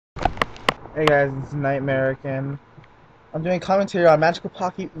Hey guys, it's Nitemaric, and I'm doing commentary on Magical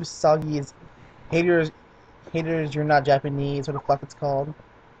Pocket Usagi's Haters, You're Not Japanese, what the fuck it's called.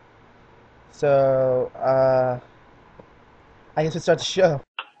 So, I guess we start the show.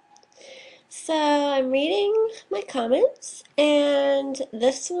 So I'm reading my comments, and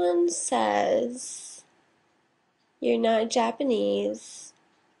this one says, "You're not Japanese.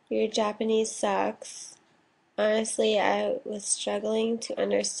 Your Japanese sucks. Honestly, I was struggling to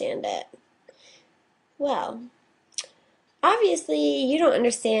understand it." Well, obviously, you don't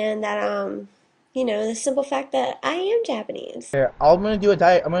understand that, the simple fact that I am Japanese. Here, I'm gonna do a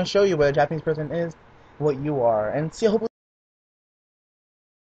diet. I'm gonna show you what a Japanese person is, what you are, and hopefully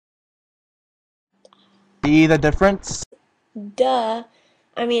see the difference. Duh.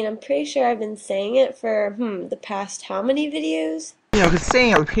 I mean, I'm pretty sure I've been saying it for, the past how many videos? Because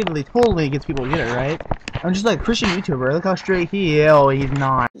saying it repeatedly totally gets people to get it, right? I'm just like a Christian YouTuber. Look how straight he is. Oh, he's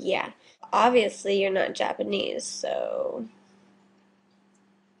not. Yeah. Obviously, you're not Japanese, so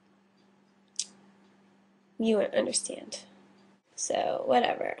you won't understand. So,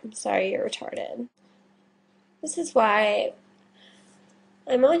 whatever. I'm sorry you're retarded. This is why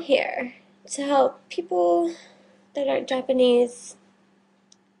I'm on here to help people that aren't Japanese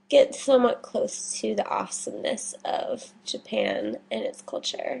get somewhat close to the awesomeness of Japan and its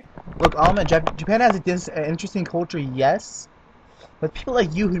culture. Look, I'll admit, Japan has an interesting culture, yes, but people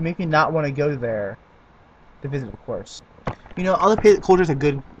like you who make me not want to go there to visit, of course. Other cultures are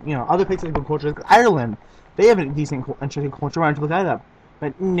good. Other places have good cultures. Like Ireland, they have a decent, interesting culture. Why don't you look that up?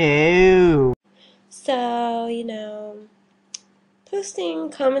 But no. So,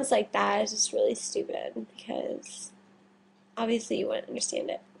 posting comments like that is just really stupid because obviously you wouldn't understand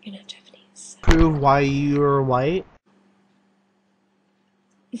it. You're not Japanese. Prove why you're white.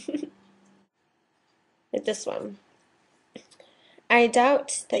 Like this one. I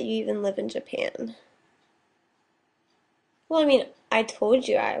doubt that you even live in Japan. Well, I mean, I told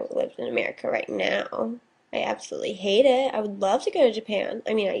you I lived in America right now. I absolutely hate it. I would love to go to Japan.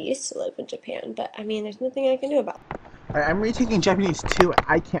 I mean, I used to live in Japan, but I mean, there's nothing I can do about it. Alright, I'm retaking Japanese too.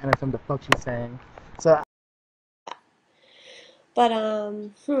 I can't understand what the fuck she's saying. So, But,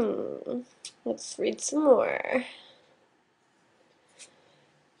 let's read some more.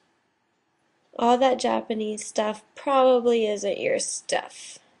 All that Japanese stuff probably isn't your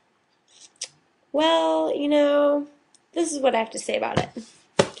stuff. Well, this is what I have to say about it.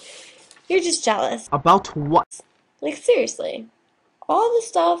 You're just jealous. about what? Like, seriously. All the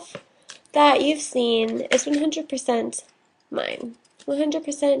stuff that you've seen is 100% mine.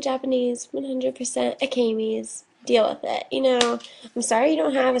 100% Japanese, 100% Akamis. Deal with it. I'm sorry you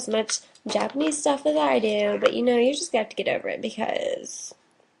don't have as much Japanese stuff as I do, but you just have to get over it because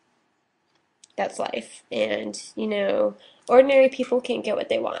that's life. And, ordinary people can't get what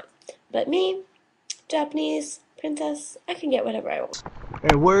they want. But me, Japanese princess, I can get whatever I want.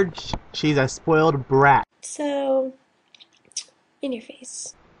 In words, she's a spoiled brat. So, in your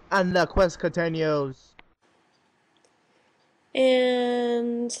face. And the quest continues.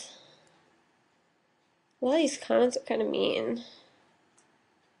 And, well, these comments are kind of mean.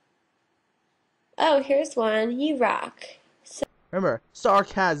 Oh, here's one. You rock. Remember,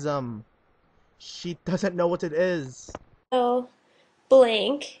 sarcasm. She doesn't know what it is. So,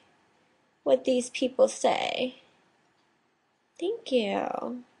 blank what these people say. Thank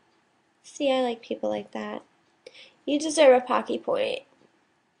you. See, I like people like that. You deserve a Pocky point.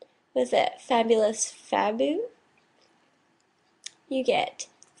 Was it Fabulous Fabu? You get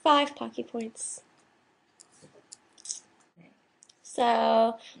 5 Pocky points.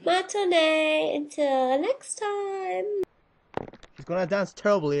 So, matane until next time. She's gonna dance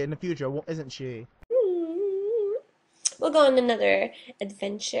terribly in the future, isn't she? We'll go on another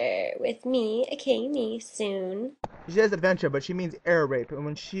adventure with me, Akemi, soon. She says adventure, but she means air rape. And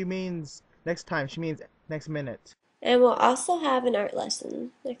when she means next time, she means next minute. And we'll also have an art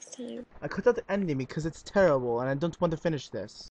lesson next time. I cut out the ending because it's terrible and I don't want to finish this.